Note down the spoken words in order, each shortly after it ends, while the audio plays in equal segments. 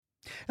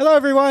Hello,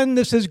 everyone.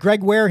 This is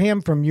Greg Wareham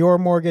from Your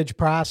Mortgage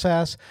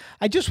Process.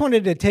 I just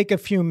wanted to take a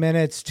few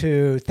minutes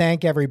to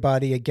thank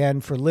everybody again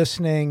for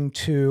listening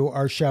to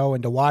our show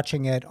and to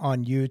watching it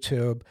on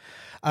YouTube.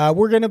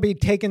 We're going to be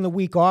taking the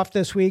week off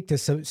this week to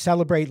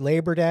celebrate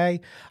Labor Day.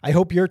 I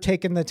hope you're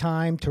taking the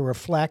time to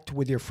reflect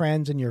with your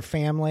friends and your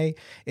family,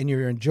 and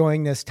you're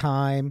enjoying this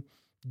time,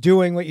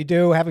 doing what you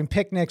do, having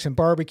picnics and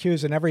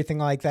barbecues and everything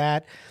like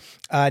that.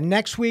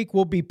 Next week,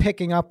 we'll be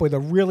picking up with a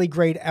really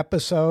great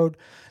episode.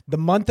 The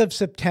month of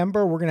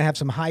September, we're going to have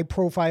some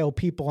high-profile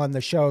people on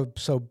the show,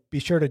 so be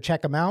sure to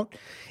check them out.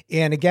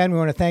 And again, we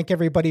want to thank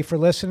everybody for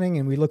listening,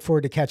 and we look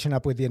forward to catching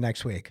up with you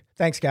next week.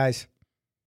 Thanks, guys.